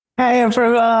Hey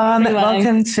everyone,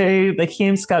 welcome to the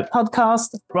Hume Scope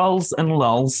podcast, Roles and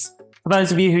Lols. For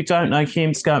those of you who don't know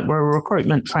Hume Scope, we're a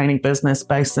recruitment training business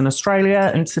based in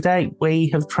Australia, and to date we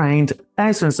have trained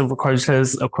thousands of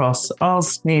recruiters across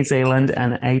Oz, New Zealand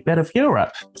and a bit of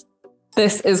Europe.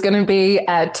 This is going to be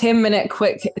a 10-minute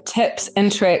quick tips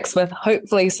and tricks with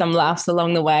hopefully some laughs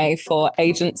along the way for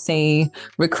agency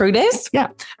recruiters. Yeah.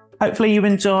 Hopefully you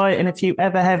enjoy, and if you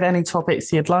ever have any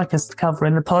topics you'd like us to cover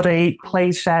in the poddy,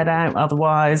 please shout out.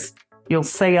 Otherwise, you'll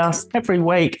see us every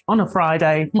week on a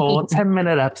Friday for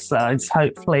 10-minute episodes.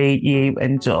 Hopefully you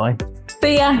enjoy.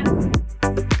 See ya.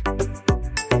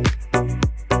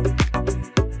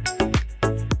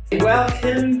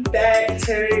 Welcome back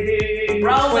to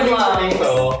Roles and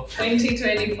Lols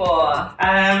 2024.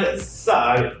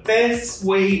 So this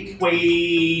week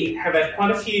we have had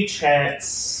quite a few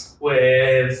chats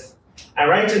with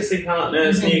our agency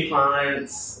partners, new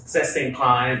clients, existing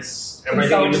clients,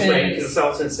 everything in between,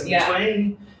 consultants in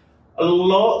between. A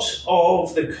lot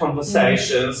of the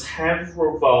conversations have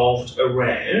revolved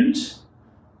around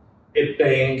it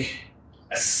being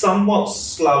a somewhat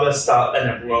slower start than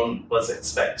everyone was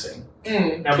expecting.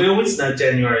 Now, we always know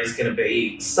January is going to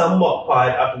be somewhat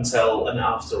quiet up until and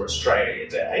after Australia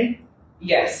Day.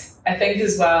 Yes, I think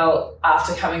as well,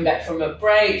 after coming back from a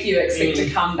break, you expect to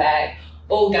come back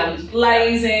all guns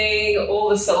blazing, all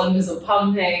the cylinders are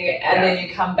pumping, and then you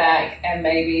come back and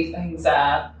maybe things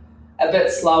are a bit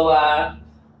slower,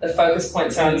 the focus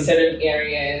points are in certain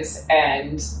areas,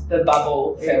 and the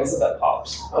bubble feels a bit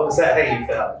popped. Oh, was that how you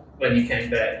felt when you came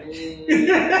back?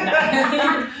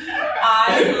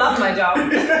 I love my job.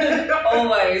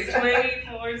 Always,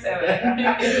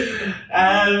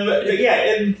 24/7. But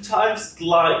yeah, in times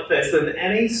like this, in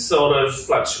any sort of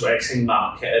fluctuating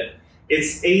market,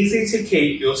 it's easy to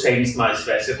keep your teams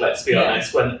motivated, let's be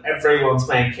honest, when everyone's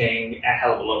making a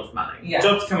hell of a lot of money.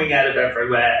 Jobs coming out of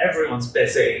everywhere, everyone's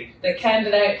busy. The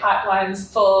candidate pipeline's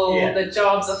full, the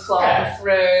jobs are flowing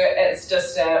through, it's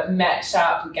just a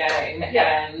match-up game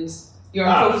and you're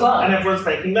in full flow. And everyone's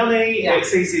making money,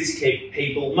 it's easy to keep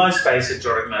people motivated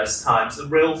during those times. The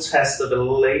real test of a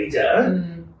leader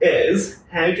is,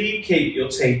 how do you keep your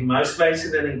team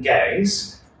motivated and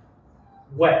engaged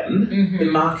when the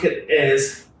market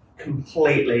is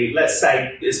completely, let's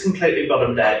say, it's completely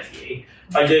bottomed out for you.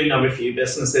 I do know a few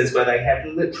businesses where they have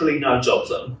literally no jobs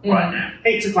on right now.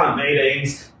 Heaps of client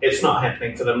meetings, it's not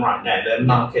happening for them right now. Their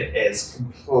market is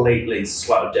completely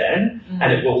slowed down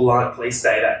and it will likely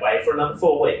stay that way for another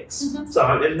 4 weeks.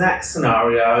 So in that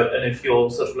scenario, and if you're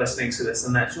sort of listening to this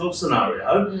and that's your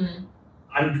scenario,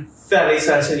 I'm fairly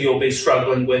certain you'll be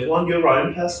struggling with, one, your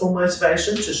own personal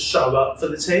motivation to show up for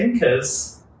the team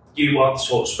because you are the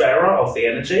torchbearer of the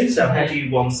energy. So how do you,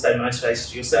 one, stay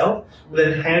motivated yourself? But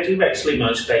then how do you actually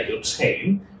motivate your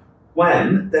team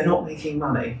when they're not making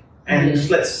money? And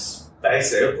let's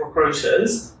face it,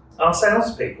 recruiters are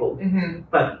salespeople.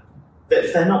 But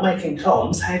if they're not making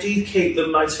comms, how do you keep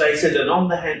them motivated and on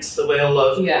the hands to the wheel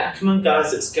of, come on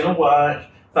guys, it's going to work?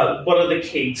 But what are the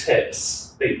key tips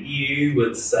that you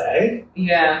would say?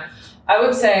 I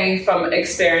would say from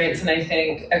experience, and I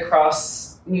think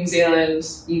across New Zealand,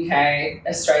 UK,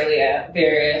 Australia,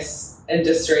 various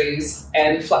industries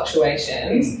and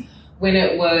fluctuations, when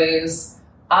it was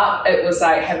up, it was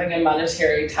like having a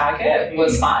monetary target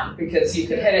was fine because you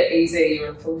could hit it easy, you were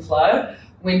in full flow.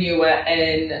 When you were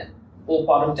in or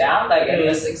bottomed out, like in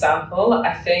this example,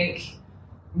 I think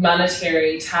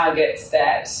monetary targets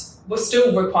that were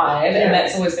still required, and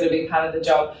that's always going to be part of the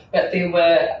job. But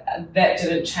that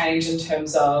didn't change in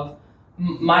terms of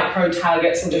micro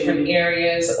targets for different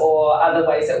areas or other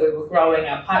ways that we were growing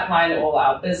our pipeline or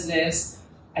our business.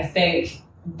 I think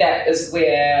that is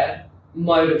where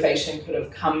motivation could have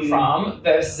come from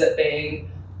versus it being,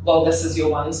 well, this is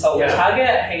your one sole target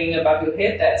hanging above your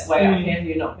head. That's way up here, and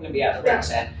you're not going to be able to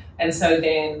reach it. And so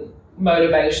then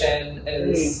motivation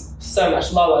is so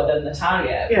much lower than the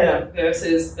target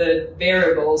versus the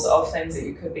variables of things that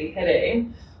you could be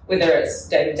hitting, whether it's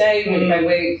day to day, week by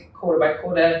week, quarter by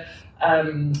quarter.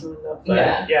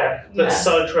 That's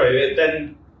so true. It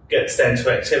then gets down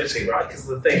to activity, right? Because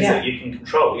the things that you can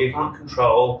control, you can't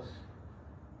control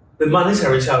the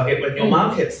monetary target when your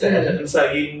market's dead, and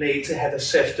so you need to have a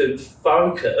shift in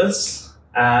focus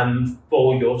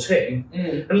for your team.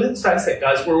 And let's face it,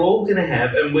 guys, we're all going to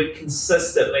have, and we're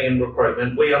consistently in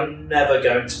recruitment, we are never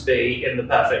going to be in the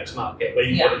perfect market where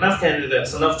you've got enough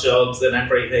candidates, enough jobs, and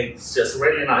everything's just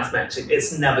really nice matching.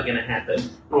 It's never going to happen.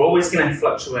 We're always going to have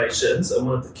fluctuations, and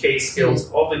one of the key skills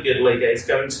of a good leader is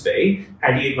going to be,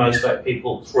 how do you motivate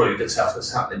people through the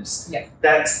toughest times?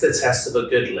 That's the test of a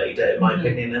good leader, in my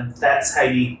opinion, and that's how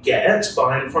you get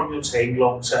buy-in from your team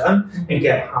long term and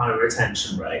get high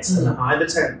retention rates. And the higher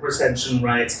the retention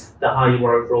rates, the higher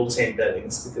your overall team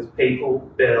billings, because people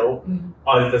bill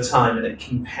over time and it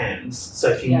compounds. So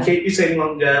if you can keep your team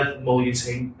longer, the more your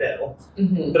team bill.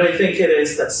 But I think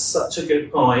that's such a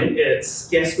good point. It's,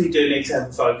 yes, we do need to have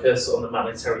a focus on the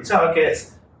monetary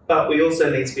targets, but we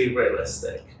also need to be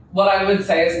realistic. What I would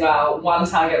say as well, one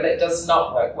target that does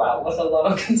not work well with a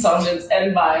lot of consultants,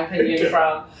 in my opinion,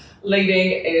 from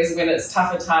leading, is when it's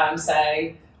tougher times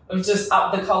saying, we've just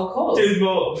upped the cold calls. Do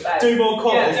more. Do more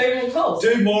calls. Yeah, do more calls.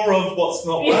 Do more of what's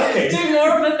not working. Do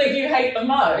more of the thing you hate the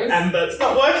most. And that's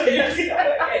not working.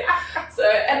 So,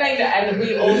 and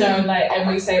we all know, like, and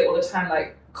we say it all the time,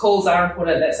 like, calls are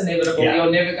important. That's inevitable. Yeah.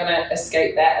 You're never going to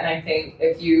escape that. And I think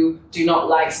if you do not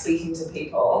like speaking to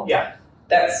people,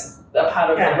 that's a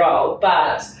part of the role.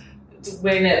 But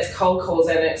when it's cold calls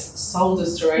and it's soul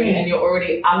destroying and you're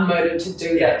already unmotivated to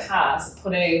do that task,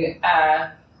 putting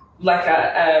a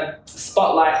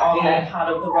spotlight on that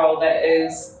part of the role that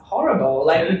is horrible.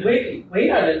 Like we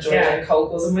don't enjoy doing cold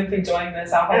calls, and we've been doing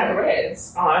this our whole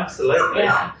careers. Oh, absolutely.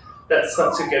 Yeah. That's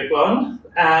such a good one.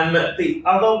 The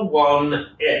other one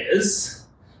is,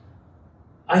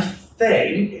 I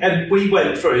think, and we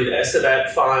went through this about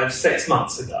 5-6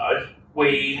 months ago,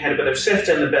 we had a bit of shift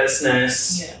in the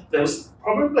business. There was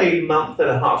probably a month and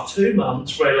a half, 2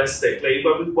 months realistically,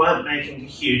 where we weren't making a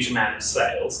huge amount of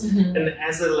sales. And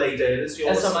as a leader, it is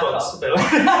your responsibility.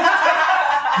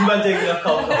 You weren't doing enough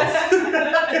cold calls.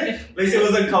 At least it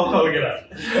wasn't cold calling enough.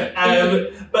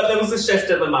 But there was a shift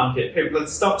in the market. People had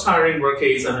stopped hiring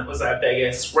rookies, and it was our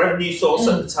biggest revenue source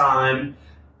at the time.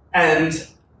 And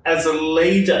as a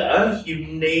leader, you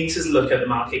need to look at the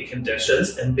market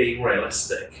conditions and be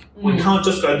realistic. We can't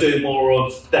just go do more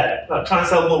of that, like try and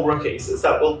sell more rookies. It's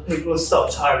that, well, people have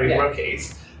stopped hiring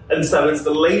rookies. And so as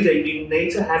the leader, you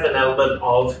need to have an element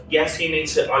of, yes, you need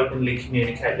to openly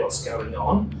communicate what's going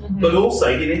on, but also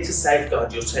you need to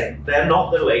safeguard your team. They're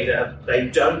not the leader. They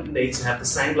don't need to have the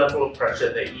same level of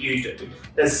pressure that you do.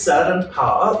 There's certain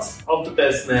parts of the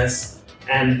business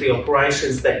and the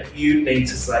operations that you need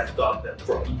to safeguard them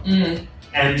from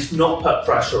and not put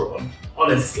pressure on,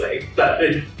 honestly. But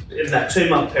in that 2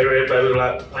 month period where we were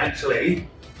like, actually,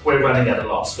 we're running at a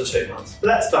loss for 2 months. But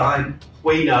that's fine.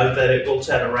 We know that it will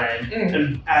turn around.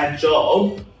 And our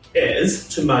job is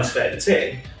to motivate the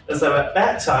team. And so at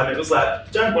that time, it was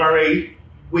like, don't worry,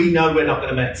 we know we're not going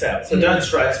to max out. So don't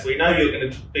stress. We know you're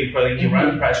going to be putting your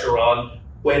own pressure on.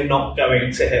 We're not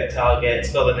going to hit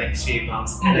targets for the next few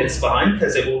months. And it's fine,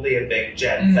 because it will be a big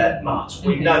jet that March.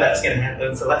 We know that's going to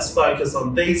happen. So let's focus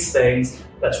on these things.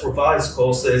 Let's revise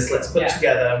courses. Let's put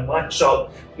together and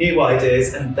workshop new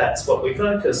ideas. And that's what we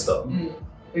focused on.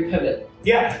 We pivot.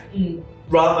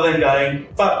 Rather than going,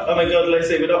 fuck, oh my God,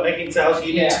 Lucy, we're not making sales,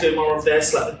 you need to do more of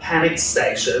this. Like the panic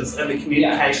stations and the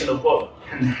communication of what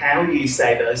and how you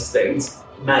say those things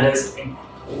matters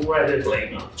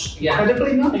incredibly much.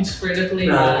 Incredibly much. Incredibly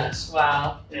much.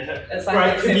 Wow. Yeah. It's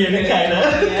like great communicator.